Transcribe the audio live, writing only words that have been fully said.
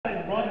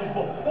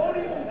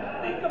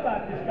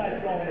about this guy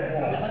throwing the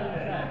ball.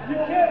 You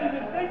can't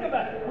even think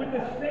about it. With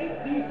the state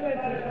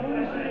defense as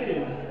good as it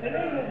is, and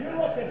even your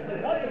offense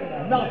does nothing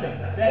about it. Nothing.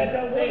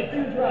 That one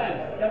big drive.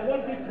 That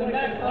one big play. The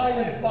Mac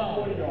Ryan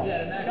foul.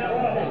 Yeah, the Mac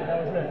Ryan.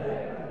 That was it.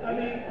 I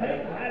mean,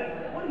 hey,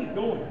 what are you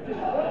doing? Just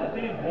run the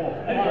damn ball.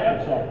 Anyway, I'm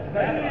sorry.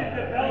 That is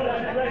the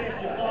Belichick ready.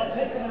 I'll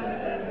take him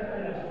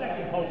in the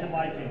second coach in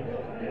my team.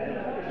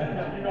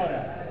 You know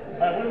that.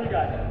 All right, what do we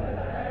got?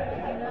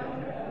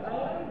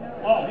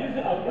 Oh, these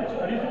are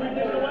we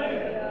giving away?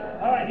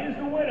 All right, here's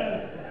the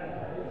winner.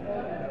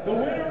 The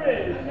winner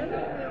is,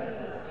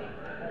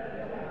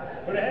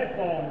 for the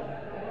headphones,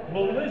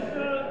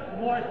 Melissa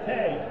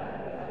Marte.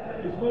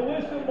 Is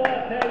Melissa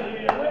Marte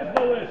here? Where's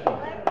Melissa?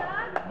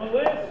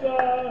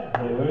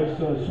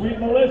 Melissa, sweet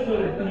Melissa,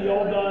 the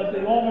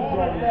Allman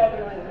Brothers.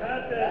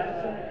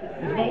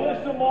 Is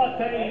Melissa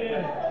Marte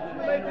here?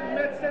 All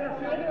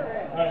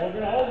right, we're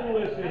going to hold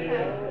Melissa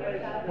here.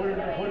 Put it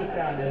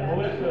down there.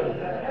 Melissa.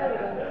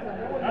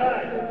 All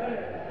right.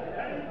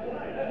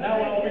 Now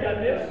we got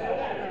this.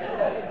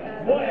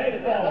 One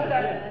headphone.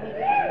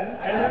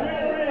 And the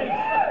winner is,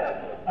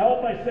 I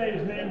hope I say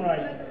his name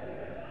right,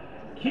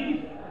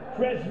 Keith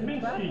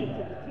Kresminski.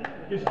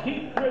 Is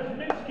Keith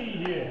Kresminski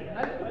here?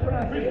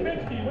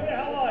 Kresminski, where the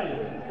hell are you?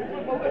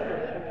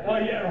 Oh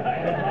yeah,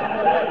 right.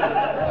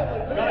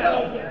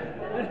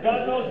 God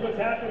knows what's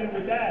happening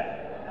with that.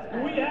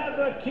 We have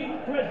Keith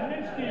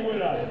Kresminski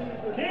with us.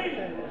 Keith,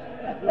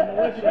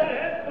 you got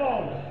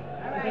headphones.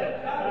 All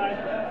right,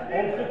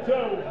 0 for 2.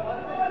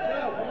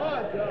 Come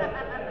on, Joe.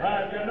 All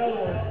right, we got another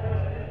one.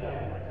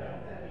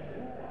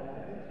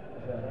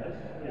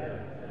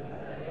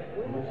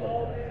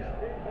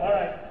 All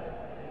right.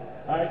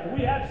 All right, we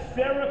have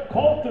Sarah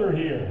Coulter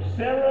here.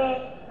 Sarah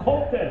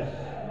Coltes.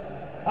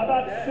 How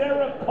about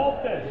Sarah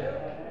Coltes?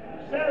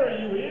 Sarah,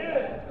 you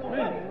here?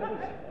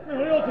 Are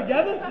we all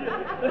together?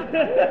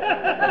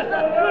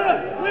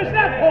 Where's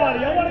that party?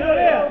 I want to go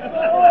there.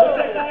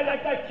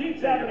 That guy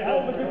Keith's having a hell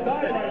of a good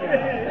time right now.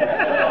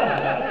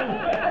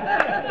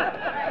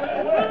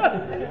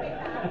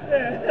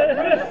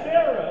 Where's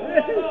Sarah? We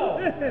don't know.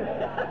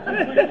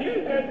 She's with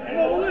Keith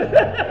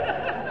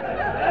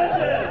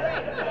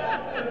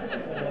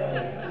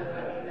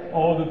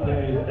all the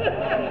pain.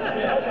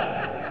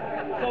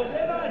 So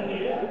they're not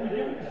here. Can we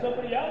give it to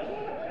somebody else?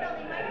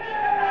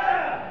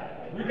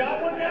 We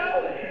got one now?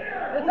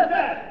 Who's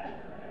that?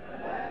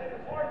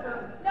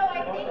 No,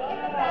 I think in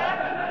the back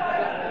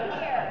it's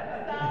here.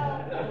 So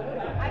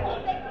I think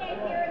they can't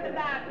hear in the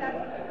back. That's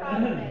what the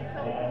problem is. So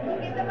we'll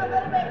give them a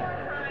little bit more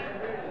time.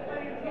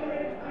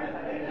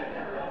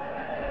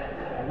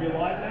 Are we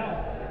alive now?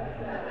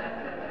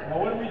 Now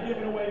what are we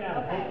giving away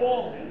now?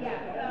 Football? Yeah,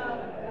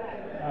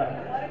 All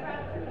right.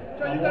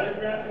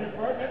 Autograph in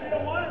first. Maybe you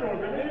don't want an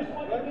autograph. Maybe you just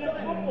want the damn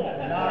football.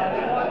 No,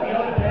 we want the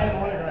underpaid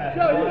autograph.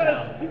 Joe,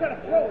 you gotta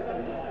throw it.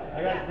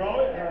 I gotta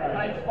throw it? All right.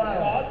 Nice file.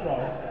 No, I'll throw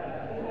it.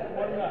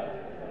 What do we got?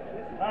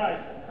 All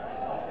right.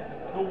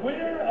 The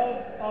winner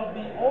of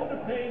the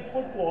underpaid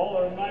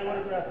football, or my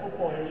autograph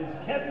football here, is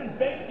Kevin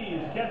Bakey.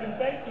 Is Kevin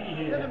Bakey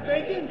here? Kevin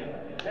Bacon?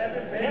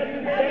 Kevin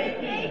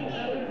Bakey.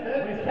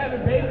 It's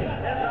Kevin Bacon.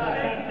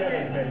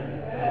 Kevin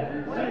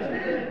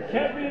Bakey.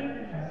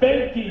 Kevin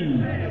Benke,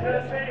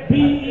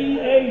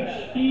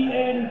 B-E-H-E-N-K-E.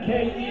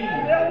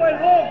 They went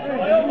home.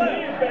 I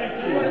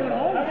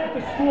went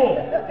to school.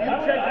 I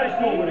went to high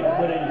school with a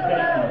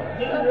Benke.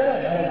 Did you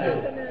really? I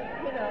did.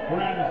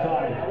 Brand is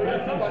high,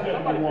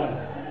 1971.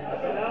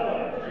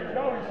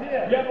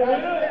 You have a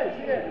winner?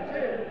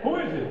 Who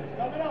is it?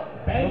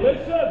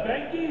 Melissa?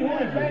 Benke? Who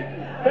is it?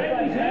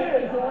 Benke's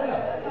here.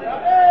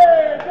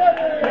 Hey,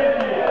 Kevin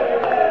Benke.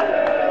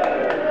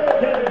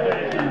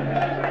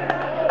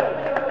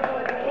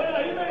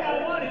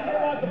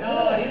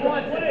 He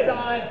wants to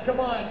sign. Come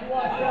on, you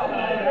want something?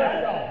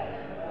 Let's go.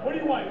 What do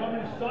you want? You want me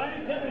to sign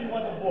it, Kevin, or you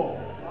want the ball?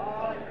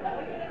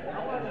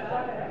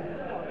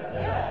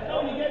 No,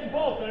 you're getting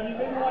both. I mean,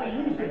 maybe you want to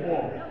use the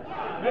ball.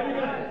 Maybe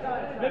you're going to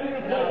play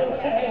a little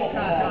football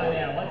tomorrow.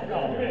 Let's go.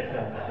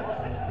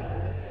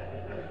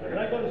 Did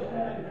I go to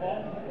school in the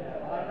fall?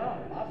 I don't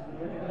know.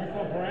 You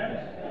from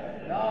Paramus?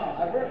 No,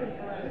 I work in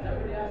Paramus.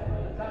 Everybody asks me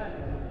all the time.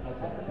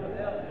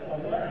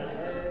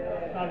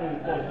 Not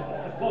really close.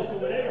 It's close to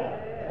where they are.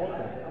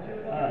 Okay.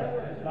 All right.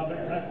 Now, can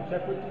I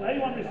check with you? How do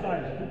you want me to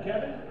sign this? To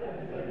Kevin?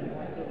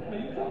 Well,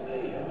 you tell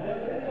me.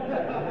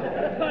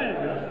 Sign it.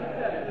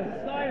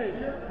 Sign it.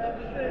 This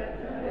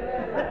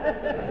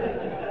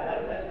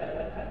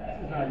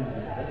is not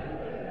easy.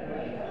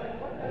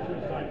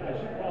 I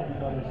should probably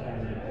done this on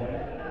the play.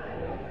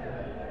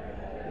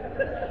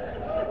 It's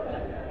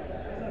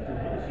not too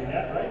good to see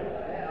that, right?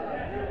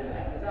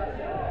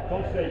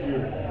 Don't say you.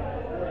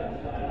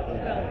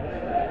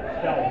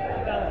 Stella.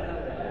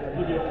 I'll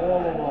give you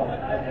all along.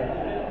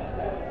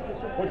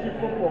 What's your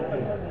football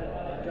team?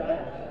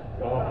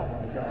 Oh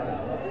my God.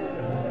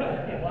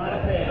 A lot of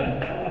pain.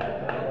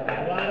 A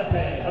lot of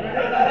pain.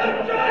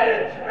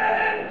 Giants,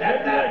 man! Get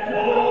that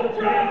ball,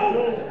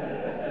 Joe!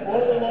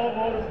 All along,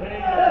 all the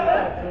pain.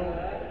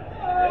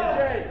 Hey,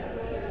 Jay,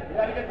 you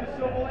gotta get the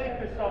Silver Lake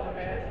this summer,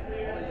 man.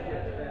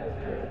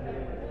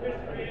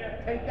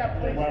 Take that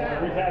place Well,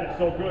 down. we've had it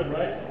so good,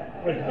 right?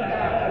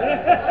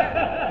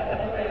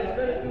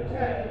 There you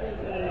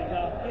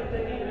go.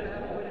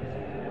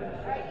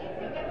 Alright, you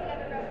two get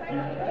together real quick.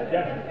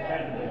 Yes,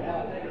 thank you.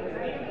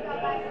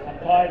 I'm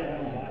tired of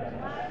losing.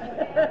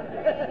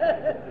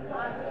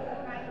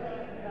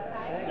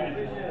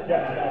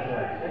 Yes, God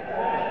bless.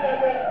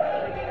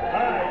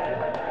 All right.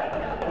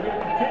 We're going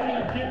to continue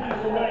to give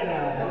this away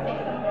now.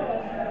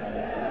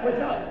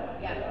 What's up?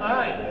 Yeah. All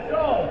right,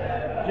 so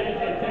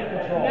JJ, take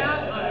control.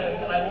 now I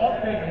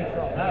love taking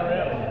control. Not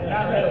really.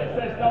 Not really. It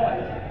says no one.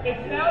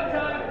 It's now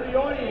time for the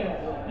audience.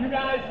 You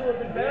guys who have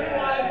been very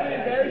lively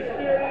and very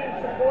spirited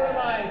in support of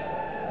my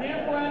dear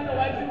friend, the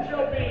legend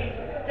Joe B.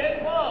 Get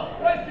involved.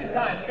 Question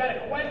time. You got a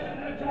question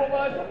for the two of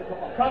us?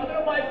 Come to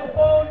the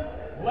microphone.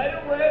 Let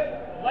it rip.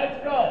 Let's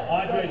go.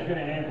 Andre's going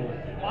to handle it.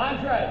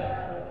 Andre,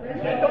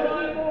 get the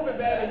line moving,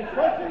 baby.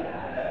 Question?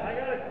 I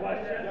got a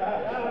question.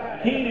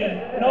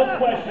 Keenan, no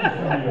questions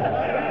from you.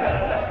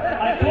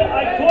 I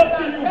talked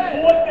to you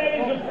 4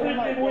 days a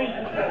freaking week.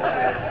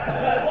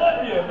 I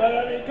love you, but I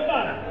mean, come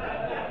on.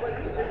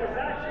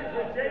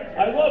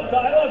 I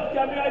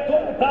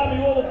talk to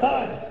Tommy all the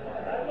time.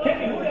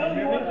 Kenny, who the hell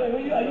do you want? Are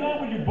you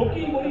on with your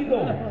bookie? What are you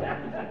doing?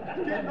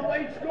 Getting the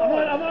late score.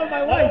 I'm on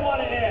my I wife. don't want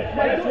to ask.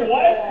 That's your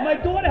wife? My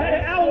daughter had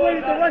an hour wait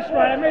at the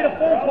restaurant. I made a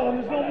phone call and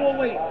there's no more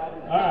wait.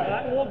 All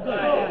right. All good.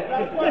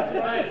 I'm sorry.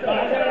 You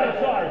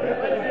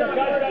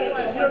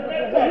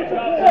guys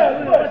got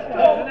it.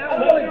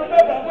 You're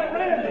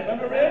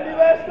Remember Randy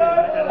last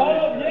time?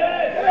 Oh,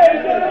 yes. Hey,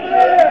 he's over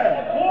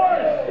there. Of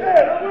course.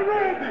 Yeah, remember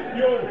Randy?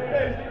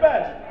 Hey, he's the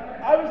best.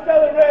 I was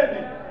telling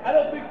Randy, I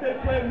don't think they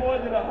play more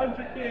than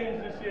 100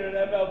 games this year in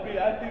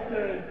MLB. I think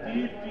they're in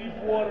deep, deep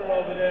water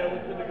over there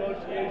with the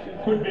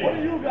negotiations. Could be. What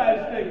do you guys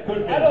think?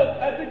 Could be.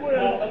 I think we're in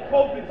a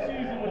COVID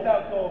season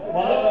without COVID.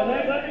 Well,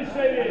 let me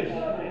say this.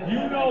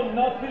 You know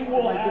nothing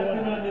will happen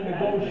on the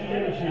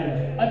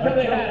negotiations Until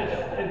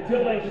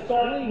they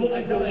start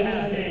looking for these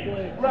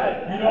games. Right.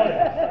 You know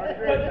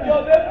that. But,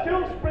 they'll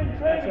kill spring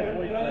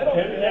training. They don't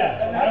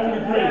Yeah, and I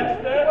would agree.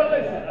 Well,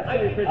 listen, I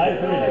think I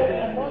agree.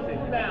 a month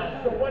from now.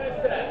 So what is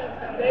today?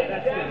 Today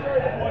is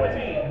January the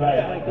 14th. Right,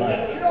 If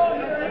right. you don't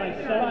hear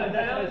anything about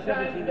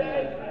Valentine's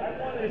Day, the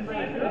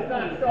season is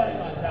not starting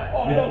on time.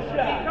 Oh, no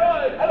shot.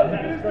 Because I don't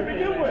think it is to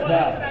begin with. No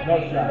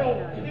shot. So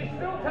there's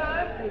still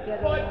time,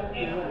 but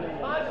is the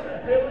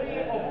possibility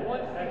of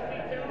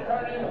 162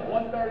 turning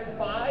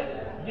 135?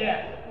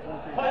 Yeah.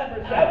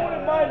 100%. I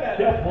wouldn't mind that.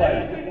 Yeah, But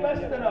anything less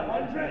than 100, I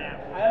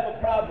have a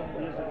problem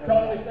with.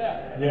 Totally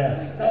fair. Yeah.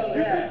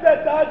 You think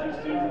that Dodgers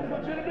season's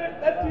legitimate?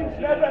 That team's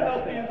never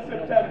healthy in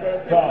September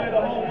if they play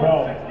the whole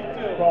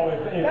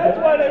 162. That's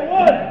why they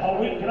won.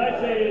 Can I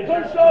say this?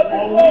 Kershaw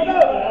been blown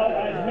up.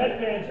 As Met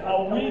fans,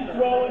 are we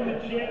throwing the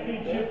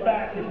championship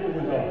back if it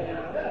was us?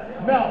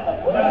 No.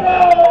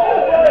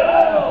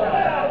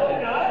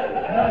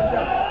 No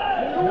shot.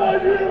 The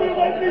 1 year we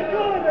might be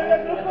good. They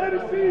have to play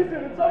the season.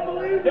 It's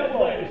unbelievable. They'll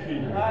play the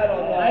season. I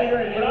don't know. I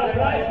agree. But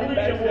I agree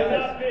there will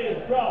not be,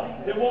 bro,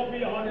 there won't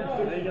be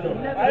 162.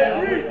 I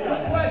agree.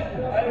 Good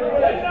question.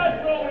 They're not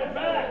throwing it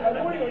back. I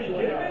mean, what are you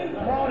kidding me?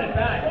 Throwing it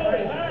back. Throw it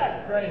Crazy.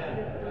 back. Crazy.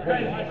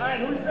 All right,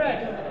 who's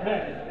next?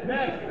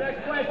 Next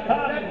question.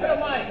 Next to the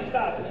mic.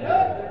 Stop it.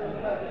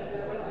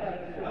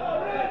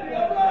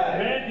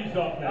 Randy's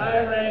up now. All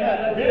right,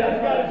 Randy.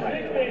 Randy's got his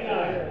nickname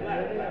on. Am I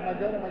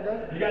good?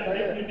 You got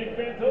your Nick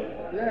fan too?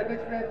 Yeah,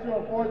 Knicks fan too,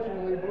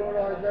 unfortunately. Blue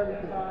Eyes,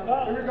 everything.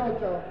 Here we go,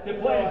 Joe. They're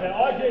playing, man.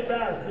 R.J.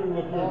 Barrett's going to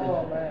look good.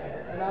 Oh, man.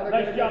 And now they're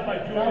Nice gonna job get- by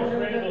now Julius we're gonna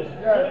Randle.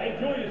 get- Yeah. Hey,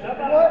 Julius, how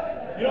about What?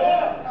 You know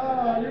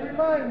what? You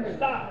remind me.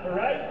 Stop, all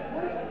right?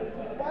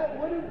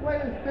 What do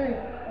players think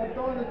of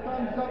throwing the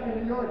thumbs up in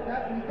New York? He's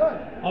done. He's done.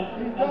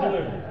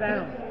 Unbelievable.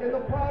 And the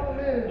problem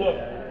is, Look.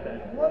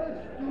 what a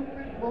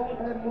stupid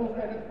bonehead move,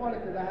 and it's funny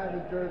because I have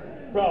his jersey.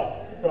 Bro,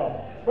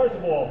 first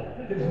of all,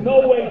 there's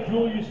no way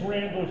Julius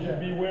Randle should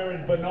be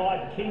wearing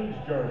Bernard King's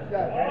jersey.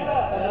 Yeah. Okay?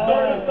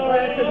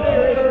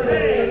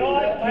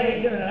 Bernard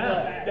King.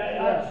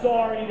 I'm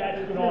sorry,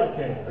 that's Bernard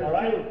King. All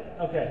right?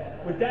 Okay.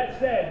 With that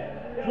said,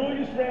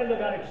 Julius Randle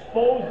got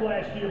exposed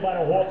last year by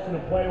the Hawks in the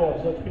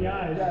playoffs, let's be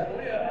honest.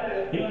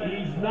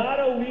 He's not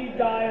a lead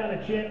guy on a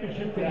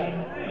championship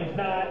team. He's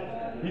not.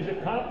 He's a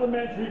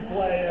complimentary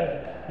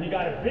player. He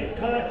got a big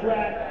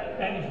contract,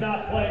 and he's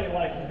not playing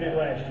like he did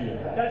last year.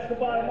 That's the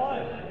bottom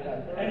line.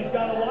 And he's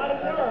got a lot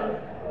of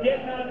nerve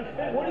getting on the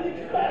fence. What do you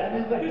expect?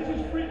 This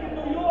is freaking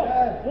New York.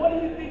 What do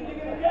you think you're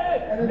going to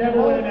get? And his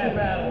Never win emotions- that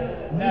battle.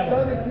 He's Never.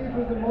 going to keep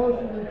his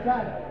emotions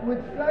intact,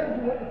 which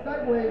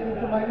segues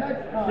into my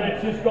next comment.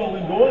 Francisco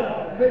Lindor?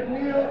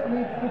 McNeil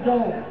needs to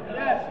go.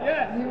 Yes.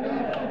 He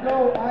needs to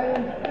go. I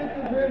am sick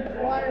of him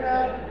flying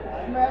out,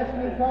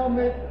 smashing his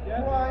helmet,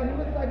 crying. He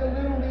looks like a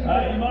little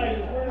leaguer. He might.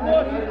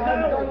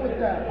 I'm done with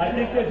that. I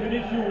think there's an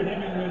issue with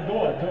him and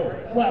Lindor, too.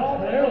 Well,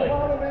 clearly. The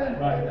problem is,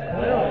 Right.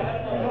 Clearly.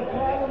 the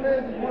problem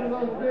is one of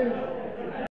those things.